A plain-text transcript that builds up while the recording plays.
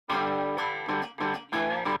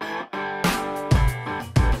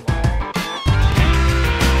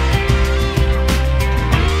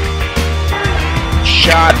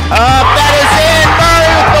That is in.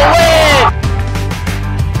 Murray with the win.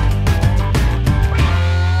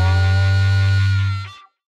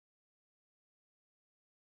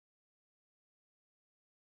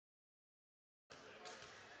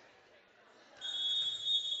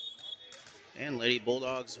 And Lady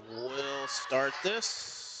Bulldogs will start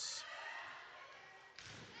this.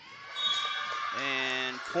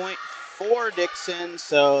 And point for Dixon,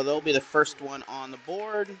 so they'll be the first one on the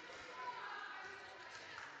board.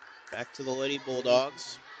 Back to the Lady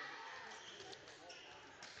Bulldogs.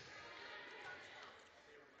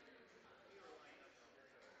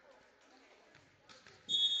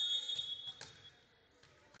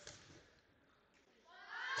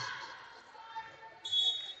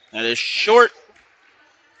 That is short.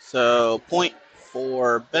 So point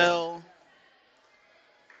for Belle.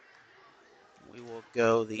 We will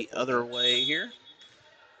go the other way here.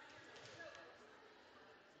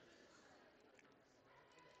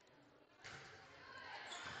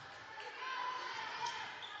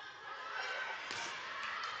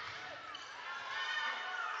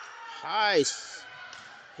 High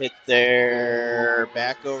hit there.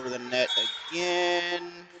 Back over the net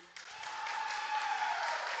again.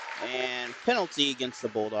 And penalty against the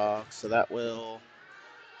Bulldogs. So that will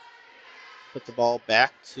put the ball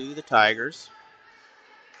back to the Tigers.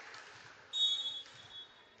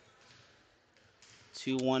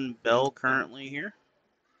 2-1 Belle currently here.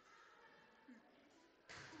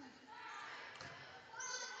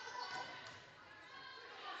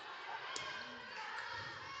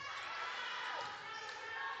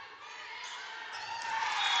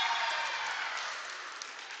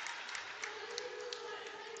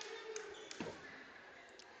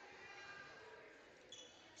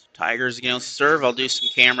 Tigers again serve. I'll do some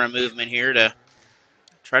camera movement here to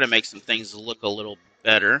try to make some things look a little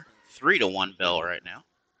better. 3-1 Belle right now.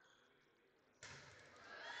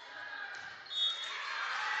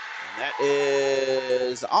 And that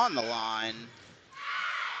is on the line.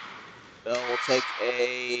 Belle will take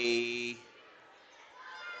a...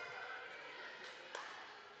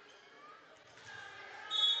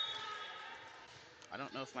 I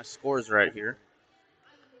don't know if my score is right here.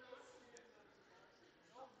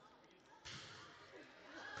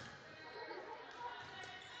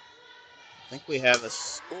 I think we have a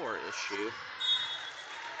score issue.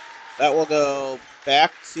 That will go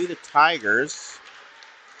back to the Tigers.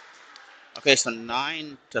 Okay, so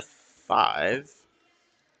 9-5.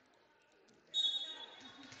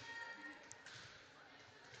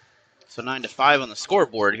 So 9-5 on the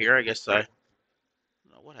scoreboard here. I guess I don't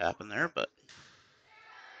know what happened there, but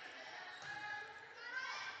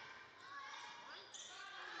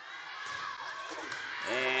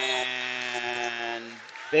and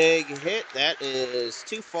big hit. That is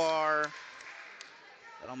too far.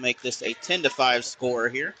 That'll make this a 10-5 score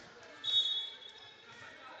here.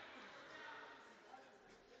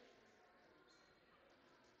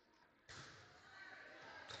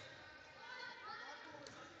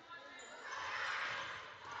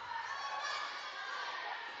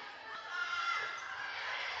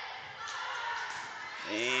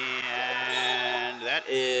 And that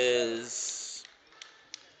is,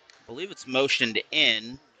 I believe it's motioned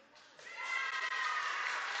in.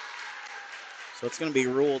 So it's going to be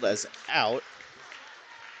ruled as out.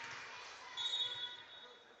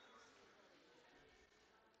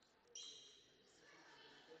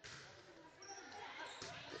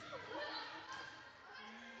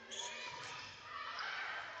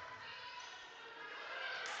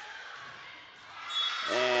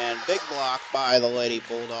 And big block by the Lady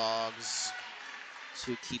Bulldogs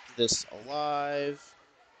to keep this alive.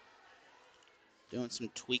 Doing some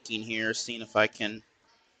tweaking here, seeing if I can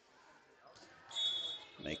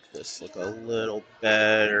make this look a little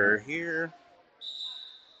better here.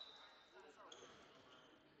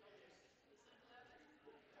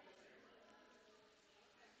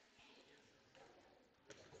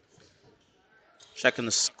 Checking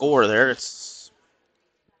the score there. It's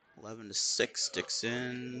 11-6.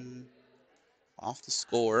 Dixon off the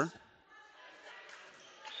score.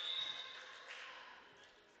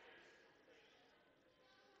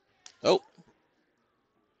 Oh.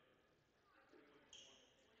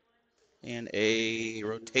 And a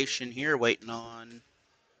rotation here, waiting on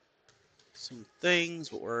some things,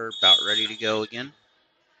 but we're about ready to go again.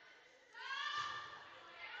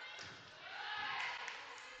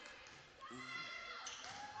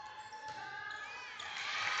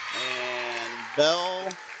 And Belle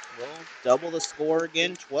will double the score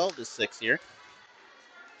again, 12-6 here.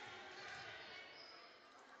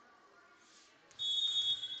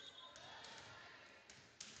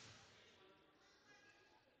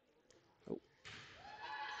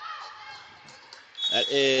 That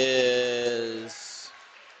is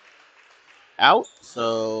out,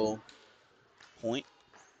 so point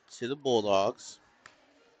to the Bulldogs.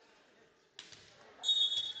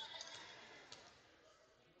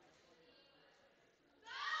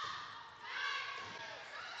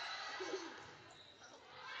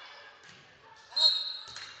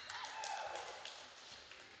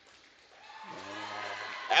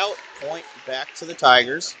 Out, point back to the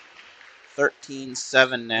Tigers.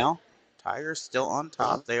 13-7 now. Tigers still on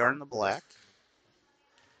top. They are in the black.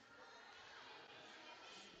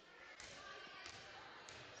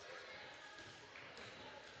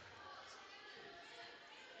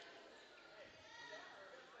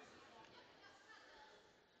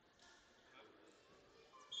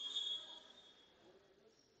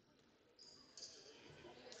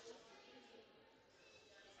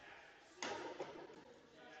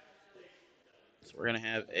 So we're going to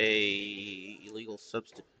have a illegal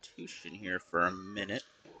substitution here for a minute.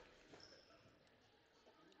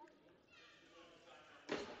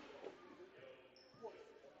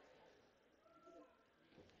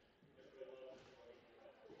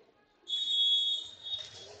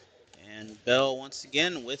 And Belle once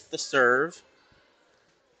again with the serve.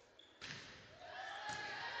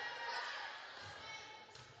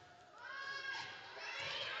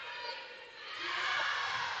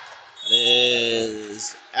 That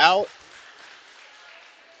is out.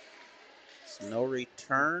 So no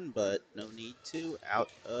return, but no need to. Out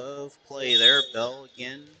of play there. Belle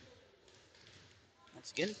again.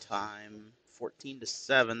 Once again, time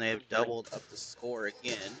 14-7. They have doubled up the score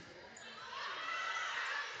again.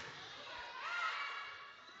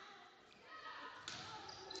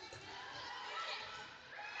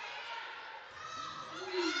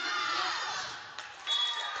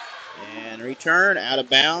 And return out of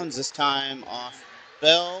bounds. This time off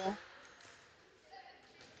Belle.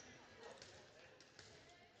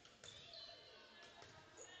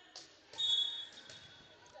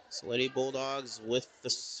 So Lady Bulldogs with the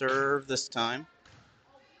serve this time.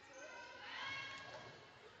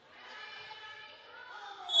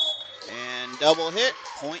 And double hit.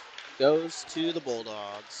 Point goes to the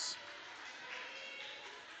Bulldogs.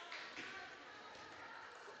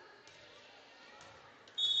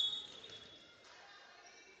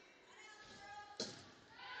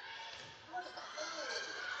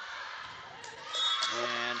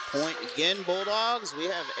 And point again, Bulldogs. We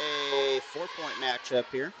have a 4-point matchup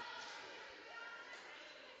here.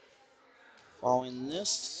 Following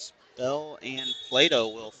this, Belle and Plato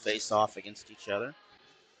will face off against each other.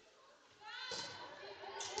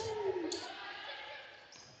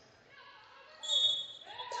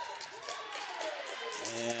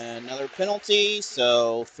 And another penalty,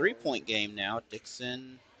 so 3-point game now.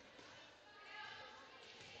 Dixon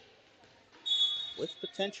with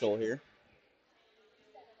potential here.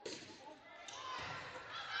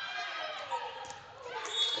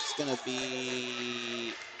 It's going to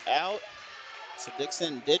be out. So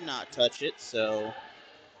Dixon did not touch it, so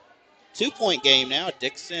 2-point game now.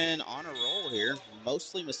 Dixon on a roll here.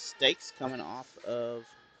 Mostly mistakes coming off of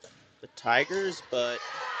the Tigers, but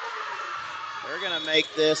they're going to make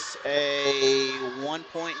this a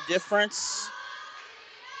 1-point difference.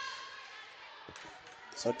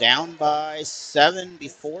 So down by 7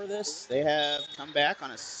 before this. They have come back on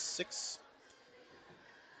a 6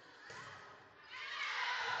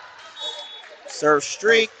 serve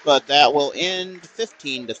streak, but that will end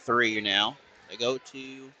 15-3 now. They go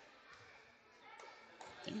to,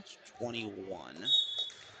 I think it's 21.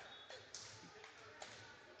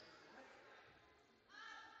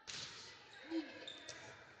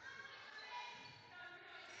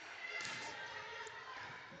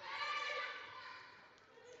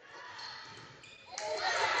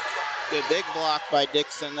 Good big block by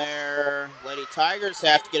Dixon there. Lady Tigers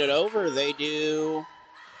have to get it over. They do.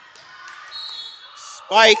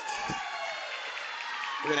 Spike.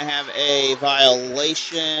 We're going to have a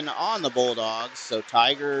violation on the Bulldogs, so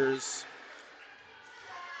Tigers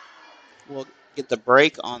will get the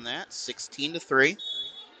break on that, 16-3.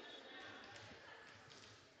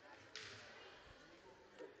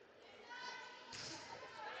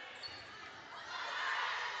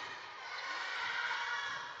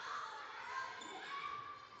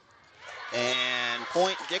 And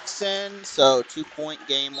point Dixon, so 2-point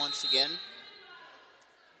game once again.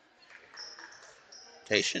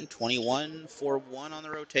 Rotation 21-4-1 on the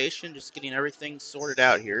rotation, just getting everything sorted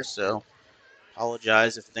out here, so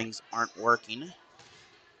apologize if things aren't working.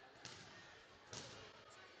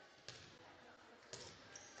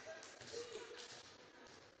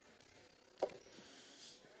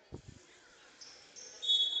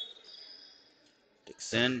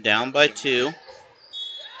 Dixon down by 2.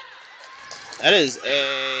 That is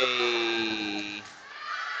a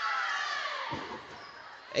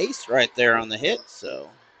ace right there on the hit, so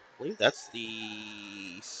I believe that's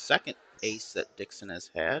the second ace that Dixon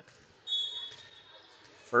has had.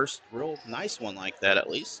 First real nice one like that,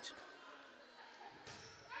 at least.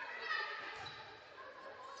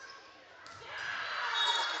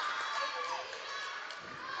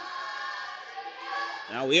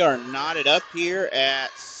 Now we are knotted up here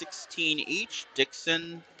at 16 each.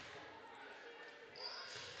 Dixon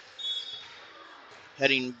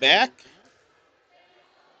heading back.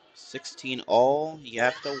 16 all. You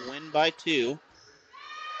have to win by 2.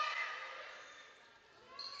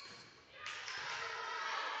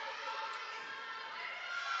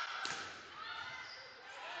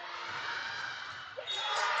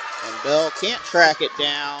 And Belle can't track it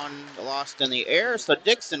down. Lost in the air, so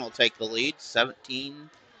Dixon will take the lead.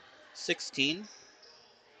 17-16.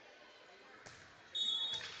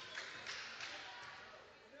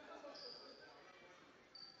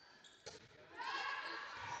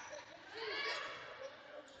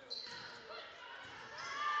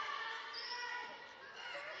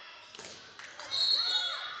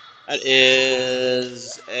 That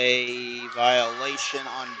is a violation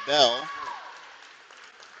on Belle.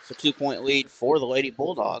 It's a 2-point lead for the Lady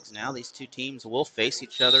Bulldogs now. These two teams will face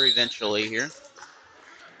each other eventually here.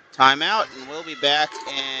 Timeout, and we'll be back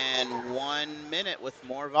in 1 minute with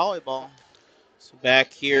more volleyball. So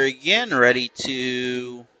back here again, ready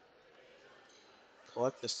to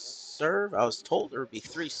collect the serve. I was told there would be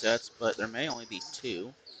 3 sets, but there may only be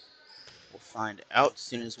 2. We'll find out as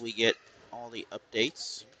soon as we get all the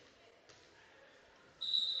updates.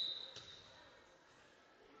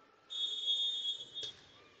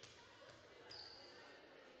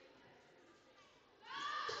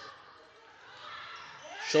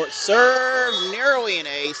 Short serve, nearly an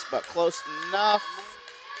ace, but close enough.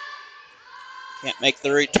 Can't make the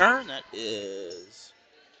return. That is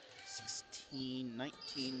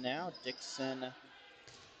 16-19 now. Dixon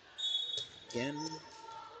again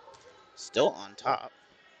still on top.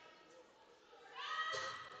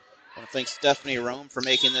 I want to thank Stephanie Rome for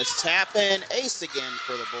making this happen. Ace again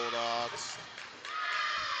for the Bulldogs.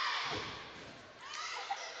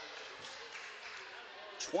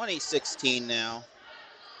 20-16 now.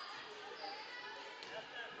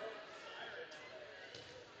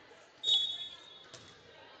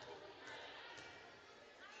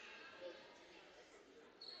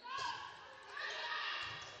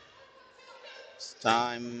 This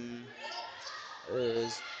time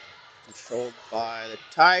is controlled by the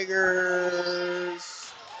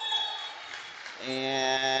Tigers.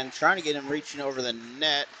 And trying to get him reaching over the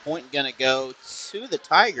net. Point going to go to the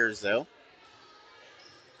Tigers, though.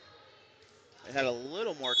 They had a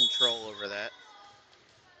little more control over that.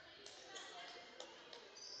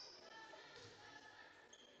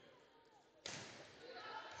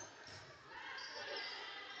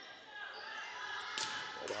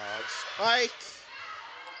 Bulldogs spike.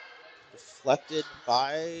 Deflected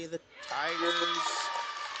by the Tigers.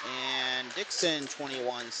 And Dixon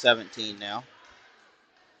 21-17 now.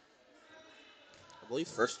 I believe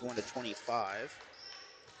first one to 25.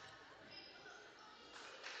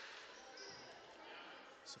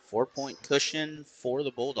 It's a 4-point cushion for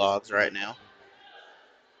the Bulldogs right now.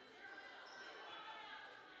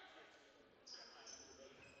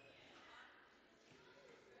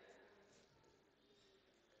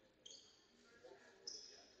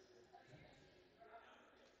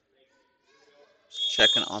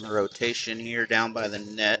 Checking on the rotation here down by the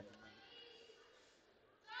net.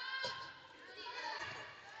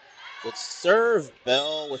 Good serve.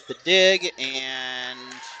 Belle with the dig, and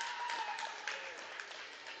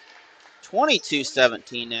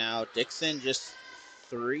 22-17 now. Dixon just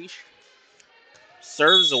 3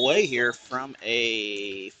 serves away here from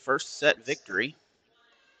a first set victory.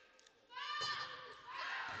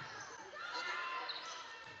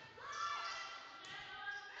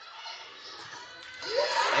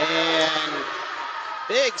 And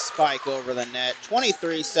big spike over the net.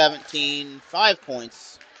 23-17. 5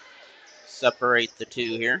 points separate the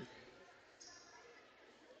two here.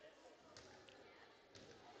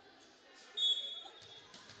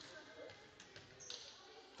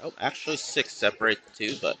 Oh, actually 6 separate the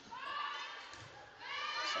two, but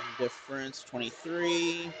some difference.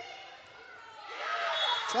 23.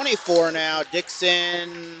 24 now. Dixon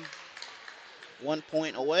 1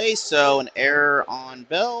 point away, so an error on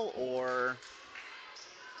Belle or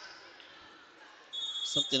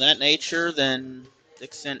something of that nature, then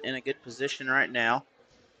Dixon in a good position right now.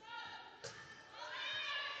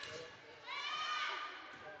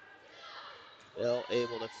 Belle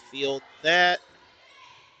able to field that.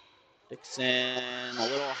 Dixon a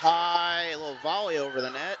little high, a little volley over the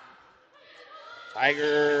net.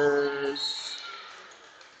 Tigers.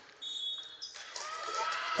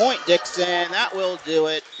 Point Dixon. That will do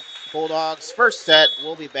it. Bulldogs first set.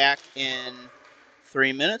 We'll be back in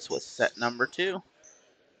 3 minutes with set number 2.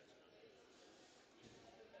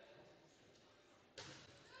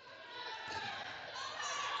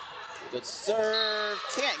 Good serve.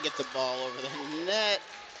 Can't get the ball over the net.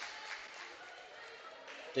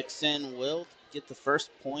 Dixon will get the first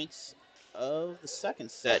points of the second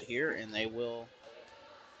set here, and they will.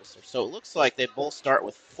 So it looks like they both start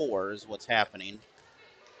with 4 is what's happening.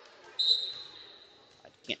 I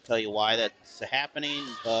can't tell you why that's happening,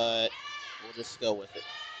 but we'll just go with it.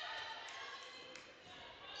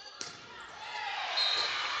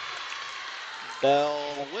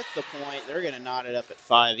 Belle with the point. They're going to knot it up at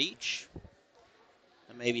 5 each.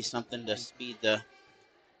 And maybe something to speed the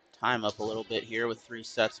time up a little bit here with 3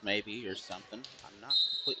 sets maybe or something. I'm not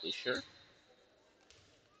completely sure.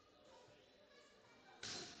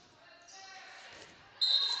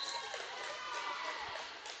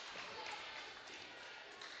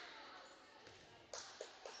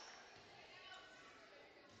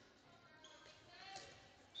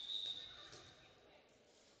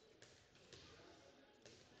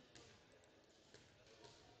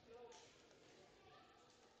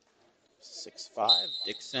 Six 5.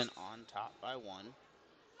 Dixon on top by 1.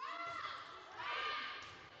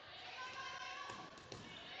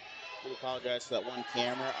 We apologize for that one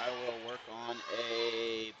camera. I will work on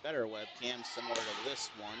a better webcam similar to this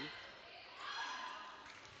one.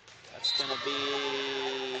 That's going to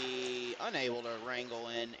be unable to wrangle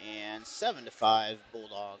in, and 7-5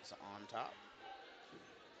 Bulldogs on top.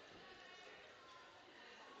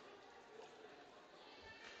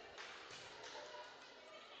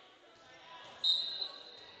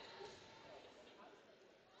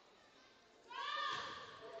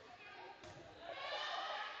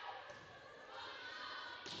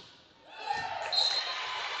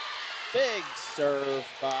 Big serve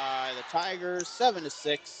by the Tigers,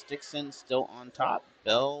 7-6. Dixon still on top.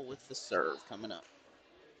 Belle with the serve coming up.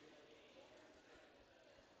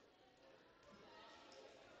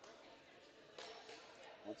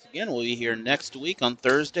 Once again, we'll be here next week on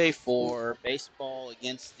Thursday for baseball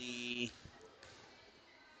against the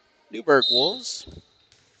Newburgh Wolves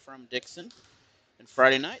from Dixon. And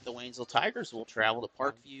Friday night, the Waynesville Tigers will travel to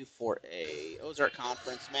Parkview for a Ozark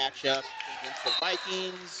Conference matchup against the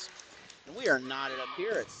Vikings. And we are knotted up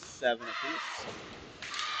here at 7 apiece.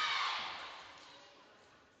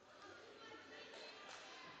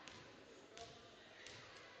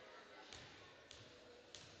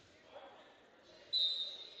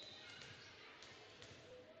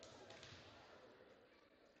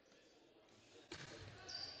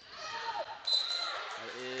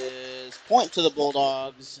 That is point to the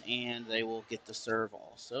Bulldogs, and they will get the serve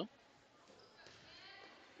also.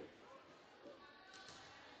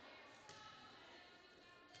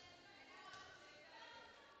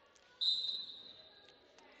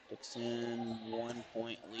 Dixon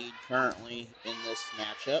 1-point lead currently in this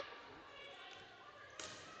matchup.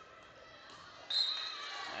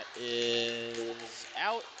 That is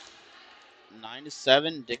out.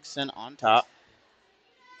 9-7. Dixon on top.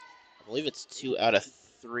 I believe it's 2 out of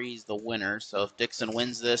 3 is the winner. So if Dixon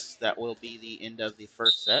wins this, that will be the end of the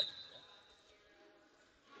first set.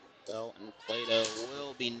 Belle and Plato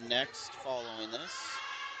will be next following this.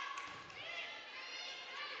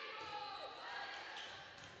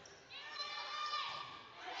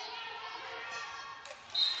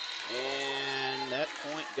 And that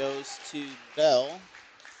point goes to Belle.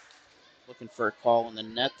 Looking for a call in the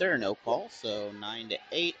net there. No call. So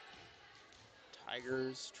 9-8.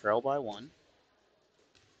 Tigers trail by 1.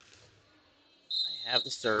 They have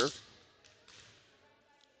the serve.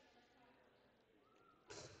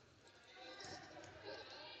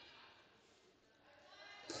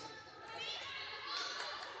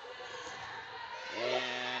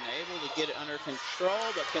 And able to get it under control,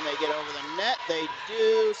 but can they get over the net? They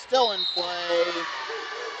do. Still in play.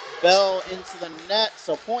 Belle into the net.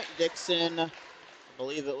 So point Dixon. I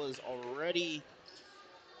believe it was already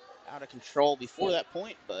out of control before that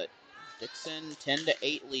point, but Dixon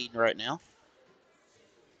 10-8 lead right now.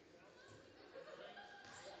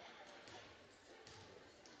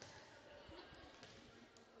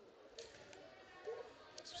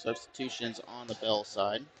 Substitutions on the Belle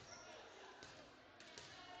side.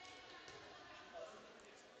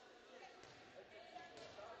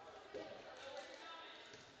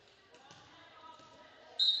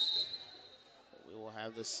 We will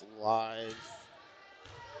have this live.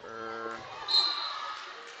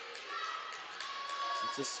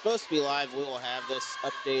 Since it's supposed to be live, we will have this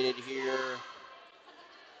updated here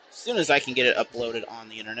as soon as I can get it uploaded on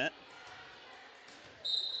the internet.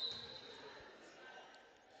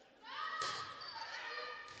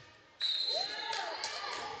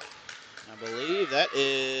 I believe that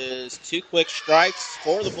is 2 quick strikes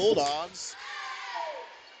for the Bulldogs.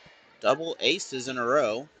 Double aces in a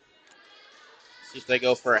row. See if they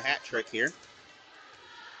go for a hat trick here.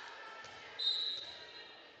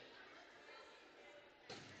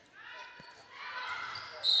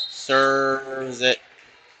 Serves it.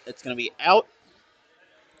 It's going to be out.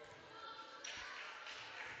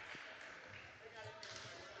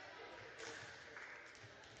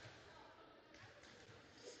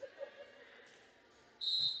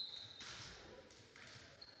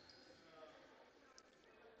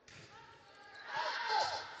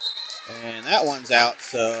 And that one's out,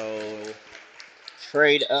 so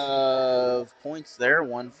trade of points there,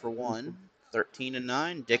 1 for 1.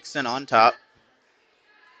 13-9, Dixon on top.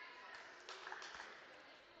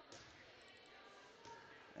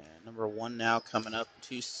 And number 1 now coming up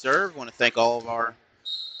to serve. Want to thank all of our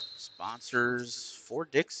sponsors for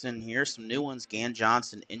Dixon here. Some new ones, Gann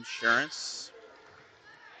Johnson Insurance.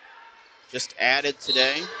 Just added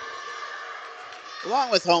today.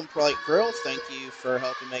 Along with Home Plate Grill, thank you for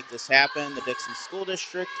helping make this happen. The Dixon School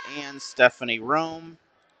District and Stephanie Rome.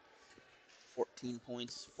 14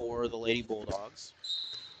 points for the Lady Bulldogs.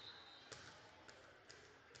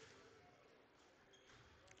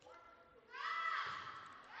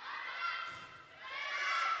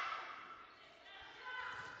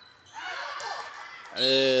 That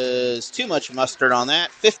is too much mustard on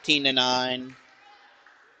that. 15-9.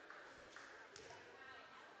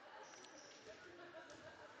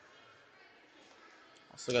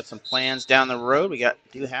 Also got some plans down the road. We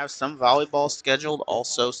do have some volleyball scheduled,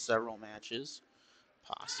 also several matches,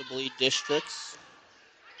 possibly districts.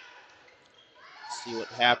 See what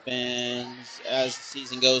happens as the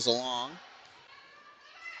season goes along.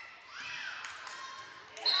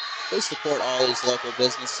 Please support all these local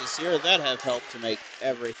businesses here that have helped to make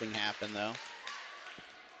everything happen, though.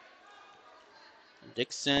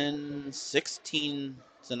 Dixon 16-9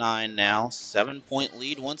 now, 7-point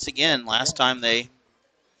lead once again. Last time they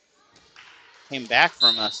came back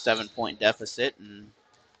from a 7-point deficit, and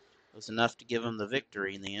it was enough to give them the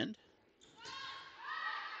victory in the end.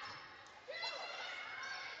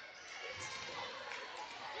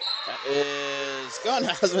 That is going.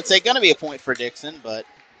 I was going to say going to be a point for Dixon, but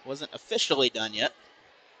wasn't officially done yet.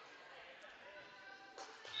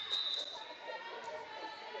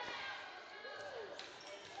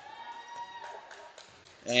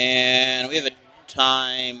 And we have a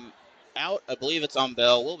time out. I believe it's on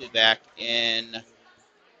Belle. We'll be back in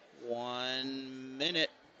 1 minute.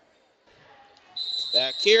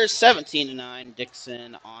 Back here, 17-9,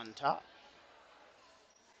 Dixon on top.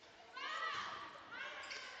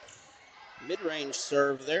 Mid-range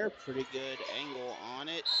serve there, pretty good angle on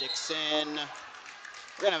it. Dixon,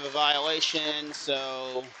 we're going to have a violation,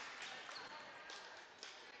 so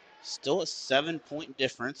still a 7-point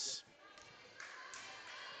difference.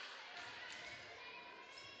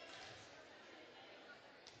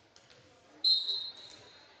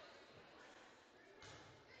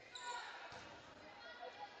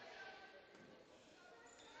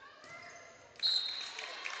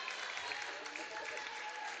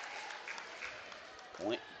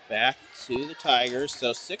 Point back to the Tigers,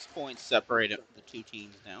 so 6 points separate the two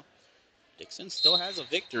teams now. Dixon still has a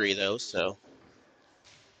victory, though, so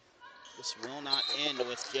this will not end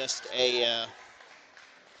with just a...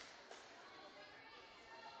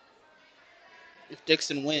 if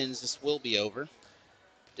Dixon wins, this will be over.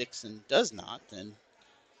 If Dixon does not, then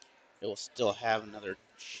it will still have another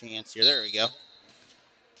chance here. There we go.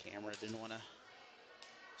 Camera didn't want to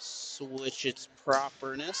switch its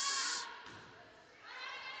properness.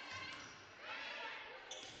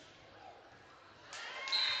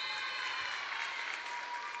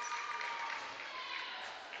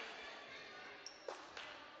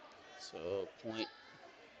 So point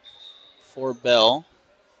for Belle.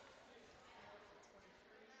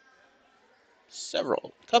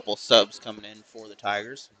 Couple subs coming in for the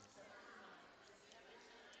Tigers.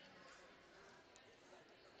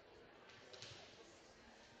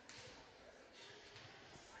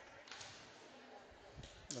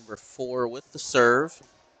 Number 4 with the serve.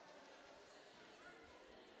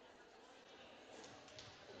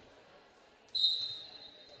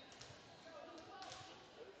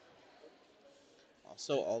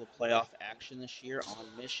 Also, all the playoff action this year on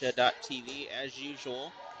Misha.tv as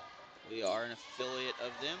usual. We are an affiliate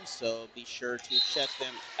of them, so be sure to check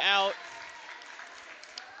them out.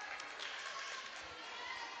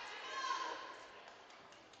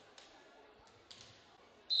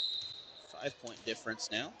 5-point difference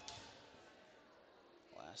now.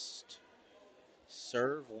 Last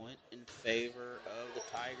serve went in favor of the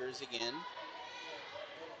Tigers again.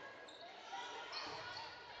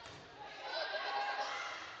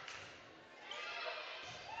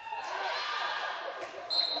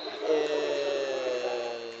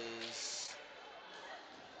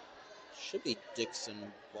 Should be Dixon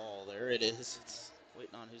ball there. It is. It's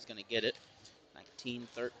waiting on who's going to get it.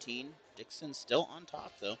 19-13. Dixon still on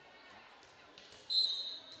top, though.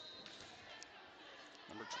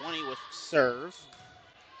 Number 20 with serve.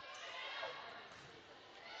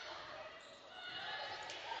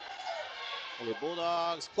 The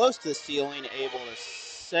Bulldogs close to the ceiling, able to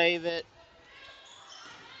save it.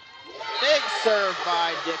 Big serve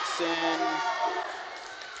by Dixon.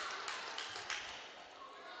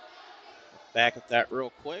 Back at that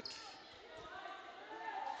real quick.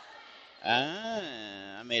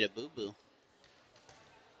 I made a boo-boo.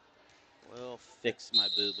 We'll fix my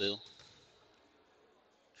boo-boo.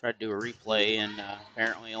 Tried to do a replay, and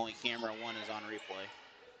apparently only camera 1 is on replay.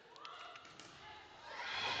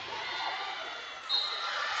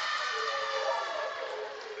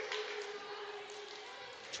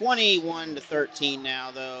 (21-13)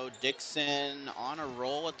 now, though. Dixon on a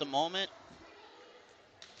roll at the moment.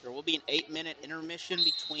 There will be an 8-minute intermission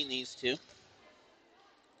between these two.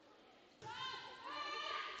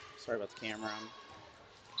 Sorry about the camera.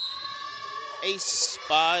 Ace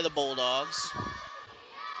by the Bulldogs.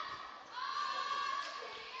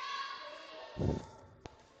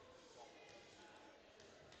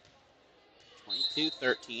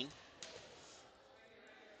 (22-13).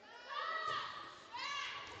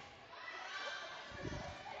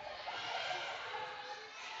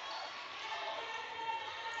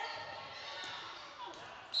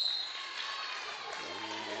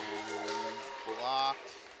 Blocked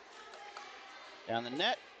down the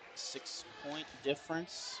net. 6-point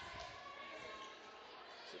difference.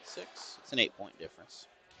 Is it 6? It's an 8-point difference.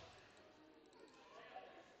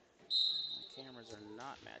 My cameras are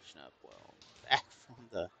not matching up well. Back from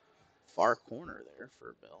the far corner there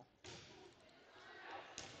for Belle.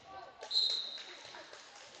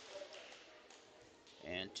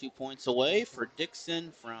 And 2 points away for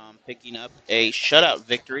Dixon from picking up a shutout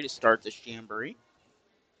victory to start this Jamboree.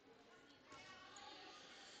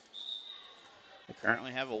 They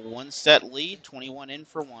currently have a 1-set lead, 21 in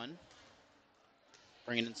for 1.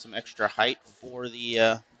 Bringing in some extra height for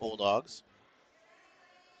the Bulldogs.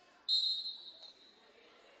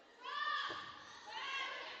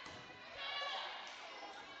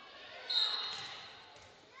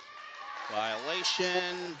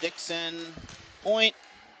 Violation, Dixon, point.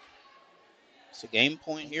 It's a game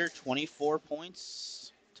point here, 24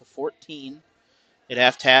 points to 14. They'd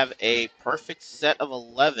have to have a perfect set of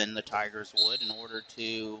 11, the Tigers would, in order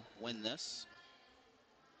to win this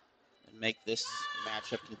and make this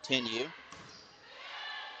matchup continue.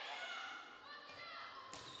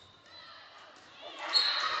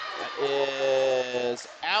 That is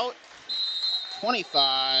out.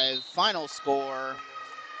 25, final score,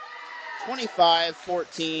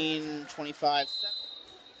 25-14, 25-7.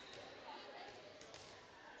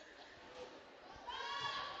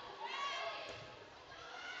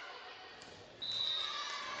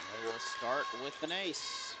 And they will start with an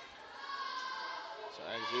ace. So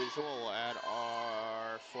as usual, we'll add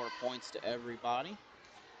our 4 points to everybody.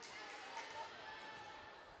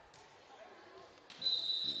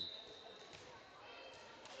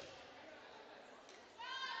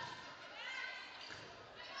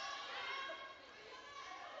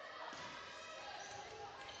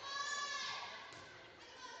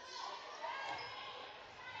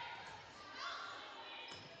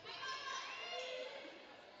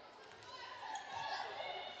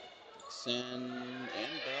 Dixon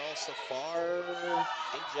and Belle so far,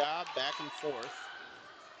 good job back and forth.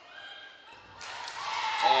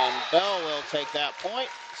 And Belle will take that point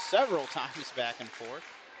several times back and forth.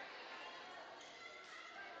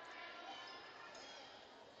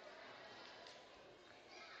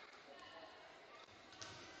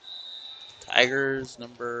 Tigers I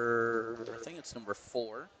think it's number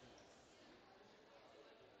 4.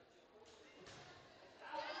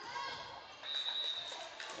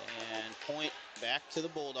 And point back to the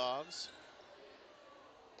Bulldogs.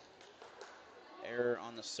 Error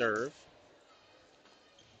on the serve.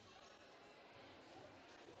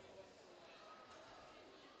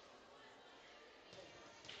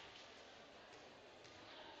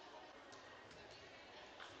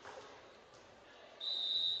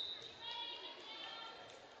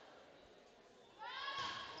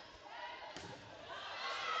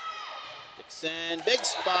 Dixon, big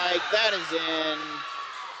spike, that is in.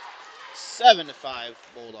 7-5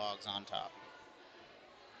 Bulldogs on top.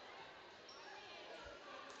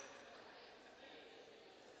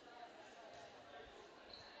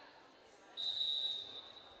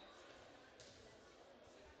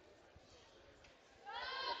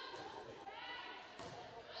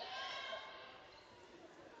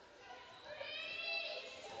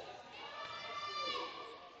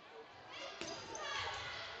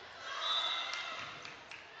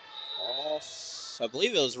 I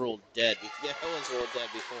believe it was ruled dead. Yeah, it was ruled dead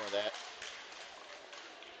before that.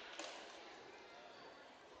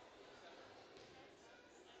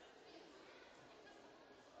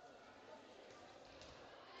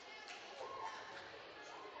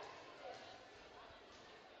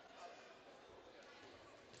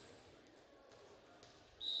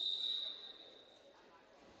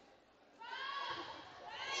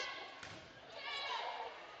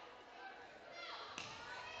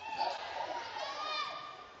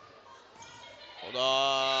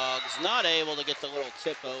 Bulldogs not able to get the little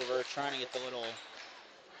tip over, trying to get the little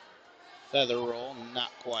feather roll,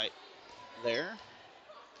 not quite there.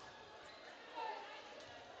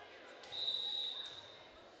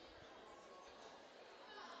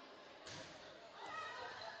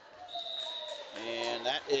 And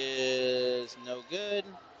that is no good.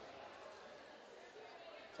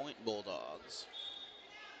 Point Bulldogs.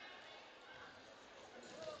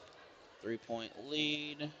 3-point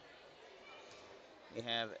lead. We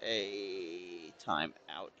have a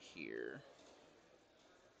timeout here.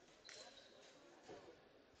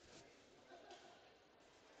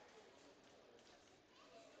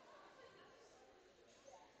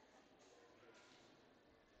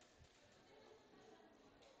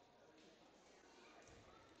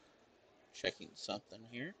 Checking something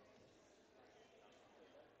here.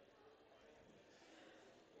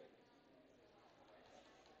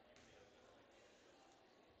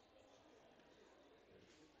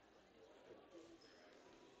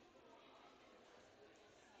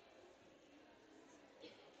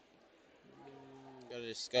 Got a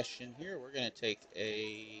discussion here. We're going to take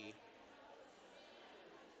a...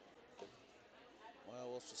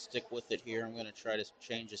 Well, we'll just stick with it here. I'm going to try to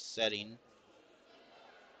change a setting.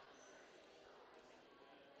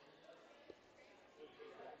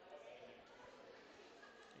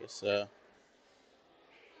 I guess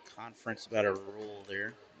conference about a rule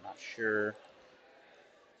there. I'm not sure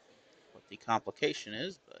what the complication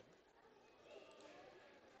is, but...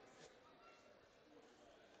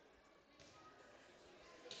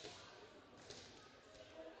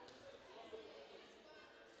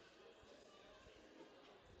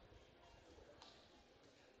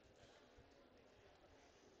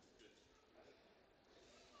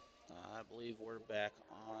 I believe we're back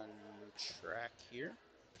on track here.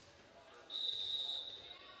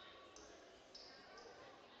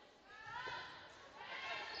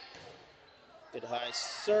 Good high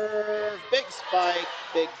serve, big spike,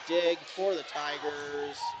 big dig for the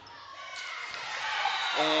Tigers.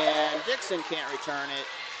 And Dixon can't return it.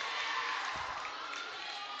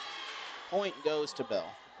 Point goes to Belle.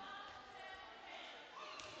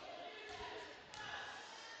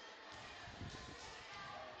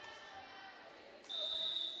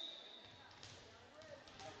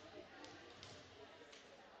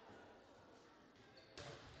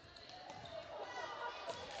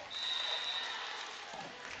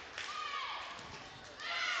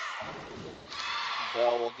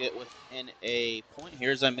 Belle will get within a point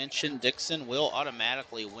here. As I mentioned, Dixon will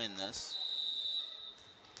automatically win this.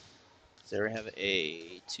 They have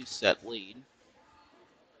a 2-set lead.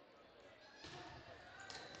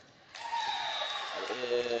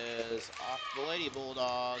 It is off the Lady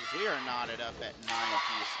Bulldogs. We are knotted up at 9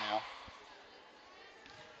 apiece now.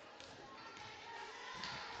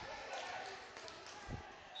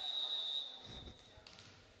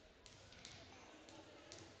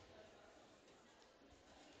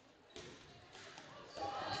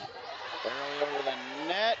 Barely over the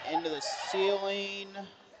net, into the ceiling.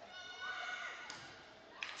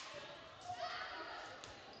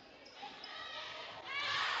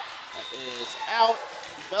 That is out.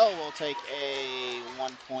 Belle will take a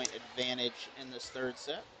 1-point advantage in this third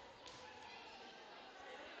set.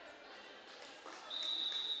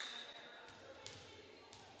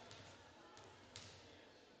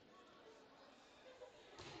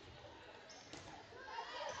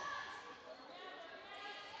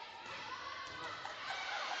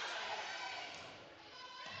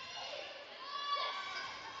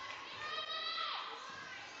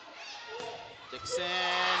 Dixon,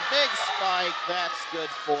 big spike. That's good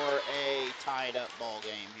for a tied up ball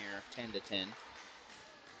game here, 10-10.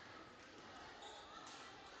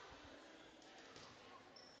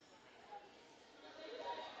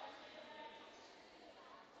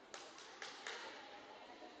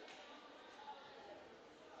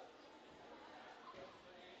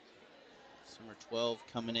 Number 12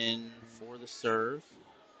 coming in for the serve.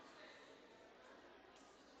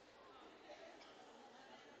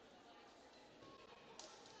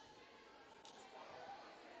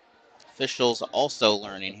 Officials also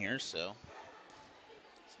learning here, so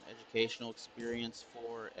it's an educational experience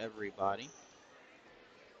for everybody.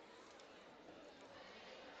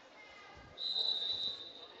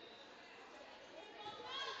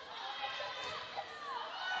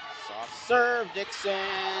 Soft serve, Dixon,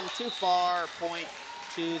 too far, point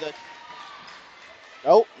to the...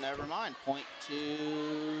 Oh, never mind, point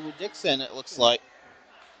to Dixon, it looks like.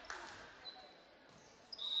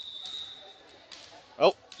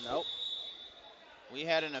 Oh, nope. We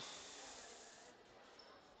had an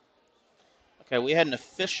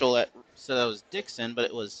official so that was Dixon, but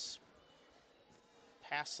it was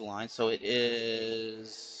past the line, so it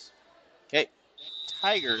is... Okay,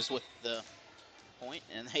 Tigers with the point,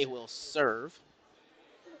 and they will serve.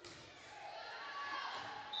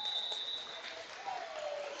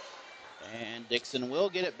 And Dixon will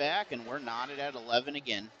get it back, and we're knotted at 11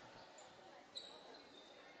 again.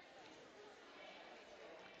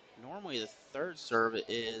 Normally the third serve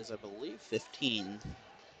is, I believe, 15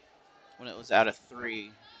 when it was out of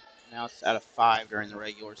 3. Now it's out of 5 during the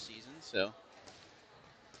regular season, so.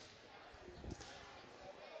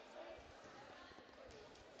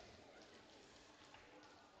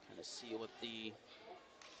 Kind of see what the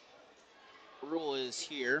rule is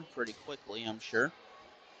here pretty quickly, I'm sure.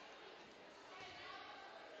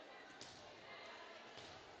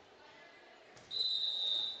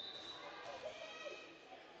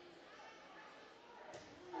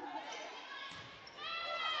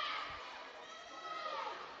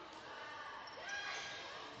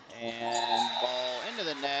 And ball into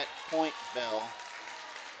the net, point Belle.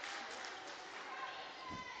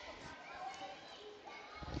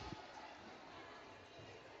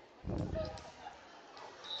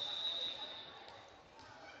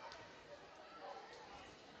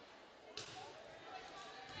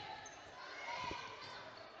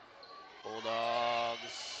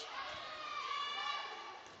 Bulldogs.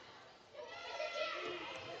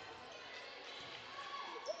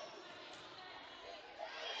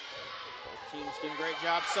 Both teams doing a great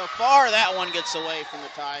job so far. That one gets away from the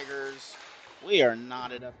Tigers. We are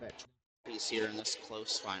knotted up at 20 here in this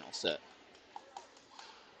close final set.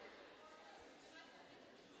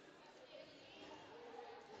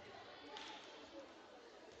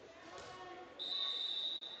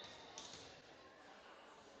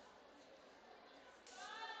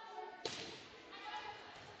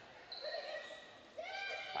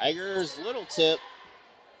 Tigers, little tip.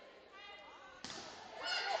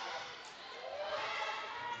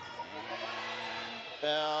 And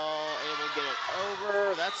Belle able to get it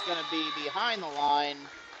over. That's going to be behind the line.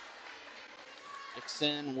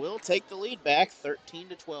 Dixon will take the lead back,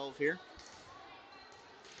 13-12 here.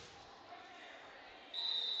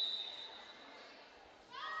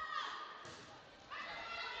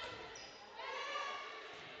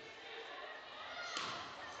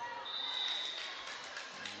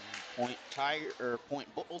 Point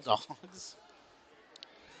Bulldogs,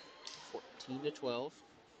 14-12.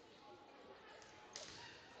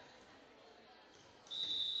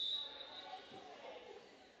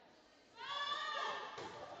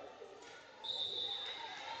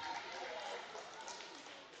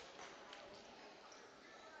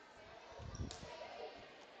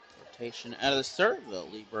 Rotation out of the serve, though.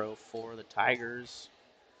 Libero for the Tigers.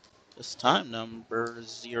 This time, number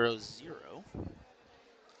 00.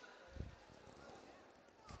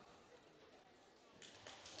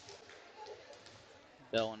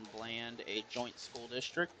 Belle and Bland, a joint school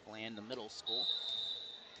district. Bland, a middle school.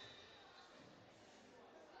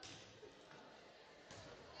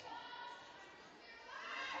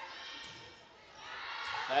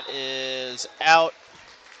 That is out.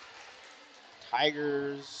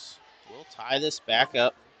 Tigers will tie this back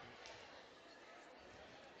up.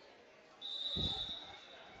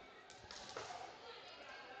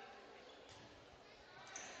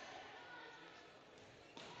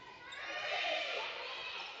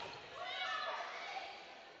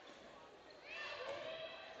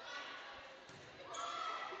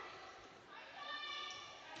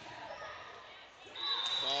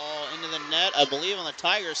 Ball into the net, I believe, on the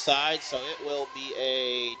Tigers side, so it will be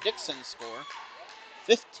a Dixon score.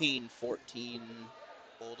 15-14,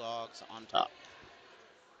 Bulldogs on top.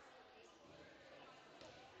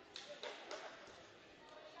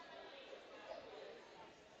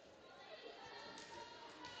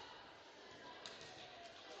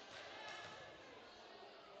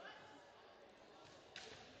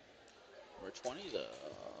 Number 20, the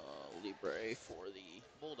Libre for the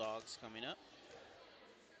Bulldogs coming up.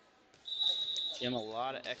 Jim, a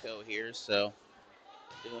lot of echo here, so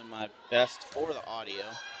doing my best for the audio.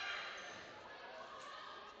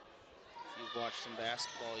 If you've watched some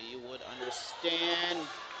basketball, you would understand.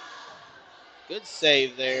 Good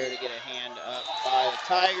save there to get a hand up by the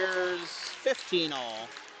Tigers. 15 all.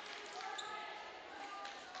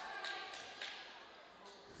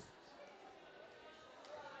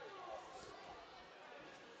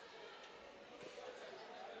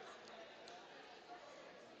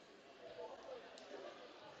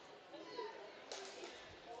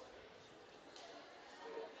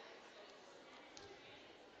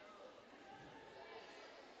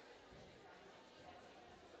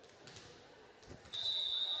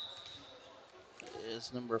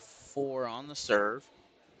 Is number 4 on the serve.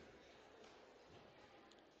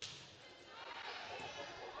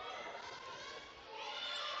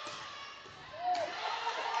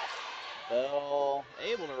 Belle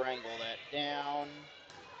able to wrangle that down.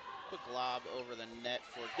 Quick lob over the net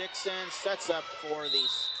for Dixon. Sets up for the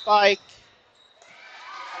spike.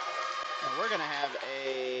 And we're going to have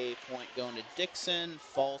a point going to Dixon.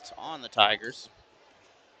 Fault on the Tigers.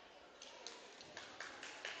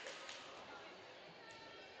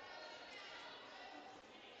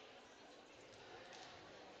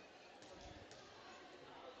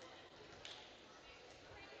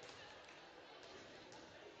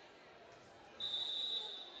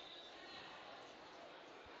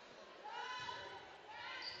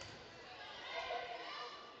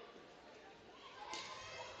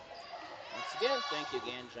 Once again, thank you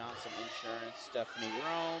again, Johnson Insurance, Stephanie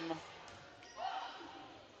Rome.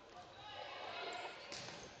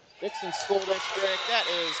 Dixon School District, that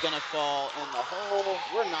is going to fall in the hole.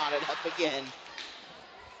 We're knotted up again.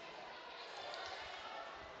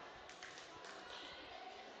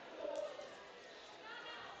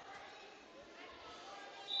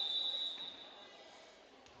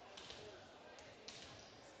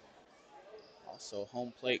 Also,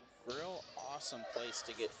 Home Plate Grill, awesome place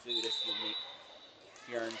to get food if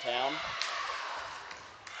you're in town.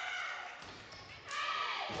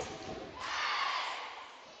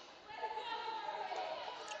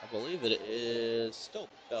 I believe it is still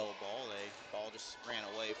Belle ball. The ball just ran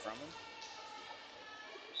away from him.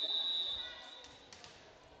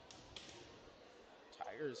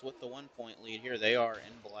 Tigers with the 1-point lead here. They are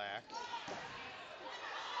in black.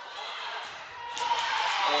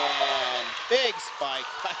 And big spike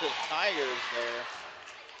by the Tigers there.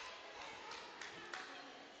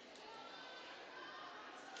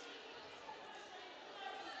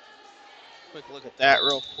 Quick look at that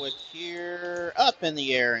real quick here. Up in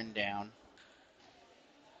the air and down.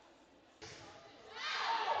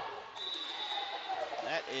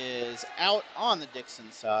 That is out on the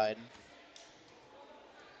Dixon side.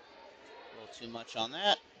 A little too much on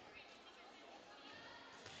that.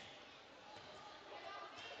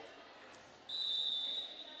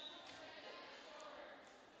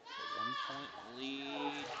 A 1-point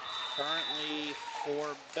lead currently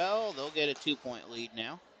for Belle. They'll get a 2-point lead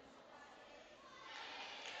now.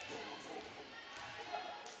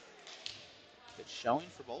 Good showing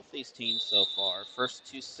for both these teams so far. First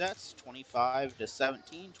 2 sets,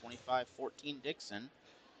 25-17, 25-14 Dixon.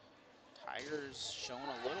 Tigers showing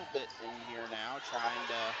a little bit in here now, trying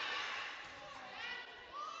to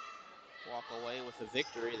walk away with a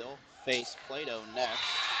victory. They'll face Plato next.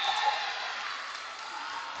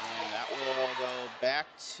 And that will go back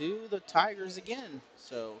to the Tigers again.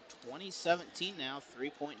 So 20-17 now,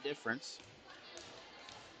 3-point difference.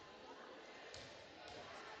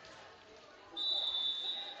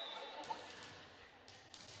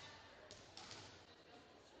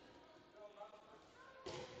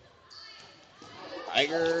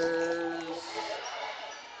 Tigers.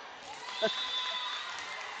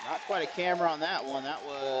 Not quite a camera on that one. That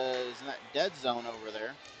was in that dead zone over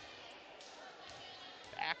there.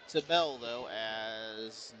 Back to Belle, though,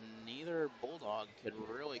 as neither Bulldog could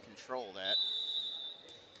really control that.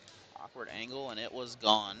 Awkward angle, and it was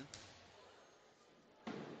gone.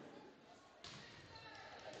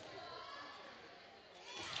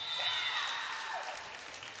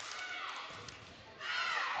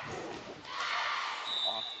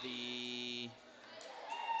 Off the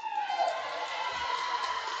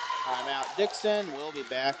timeout, Dixon. We'll be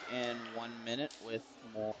back in 1 minute with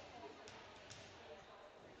more.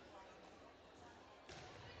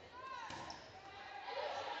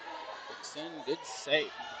 Dixon, good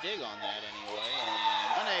save, dig on that anyway,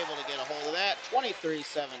 and unable to get a hold of that.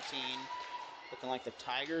 23-17. Looking like the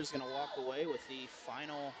Tigers going to walk away with the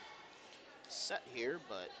final set here,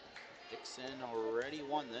 but Dixon already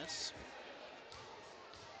won this.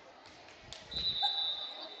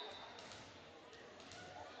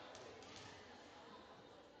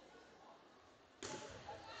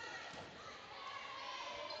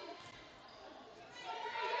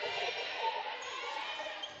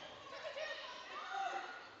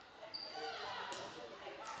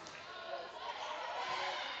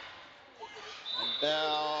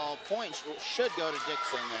 Belle, point should go to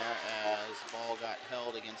Dixon there as the ball got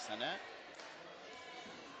held against the net.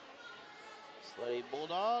 Lady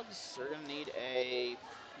Bulldogs are going to need a,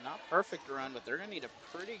 not perfect run, but they're going to need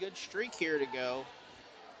a pretty good streak here to go.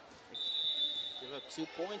 Give up 2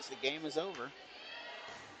 points, the game is over.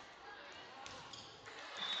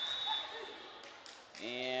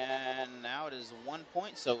 And now it is 1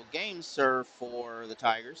 point, so game serve for the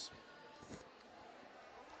Tigers.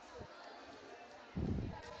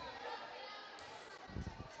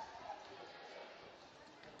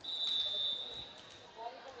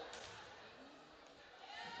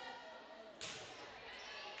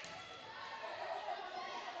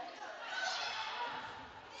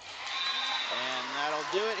 And that'll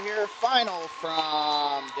do it here. Final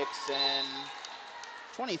from Dixon,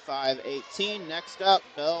 25-18. Next up,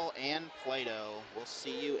 Belle and Plato. We'll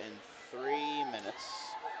see you in 3 minutes.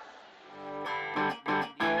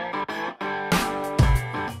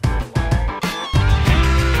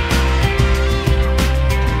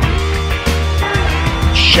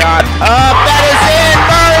 Shot up.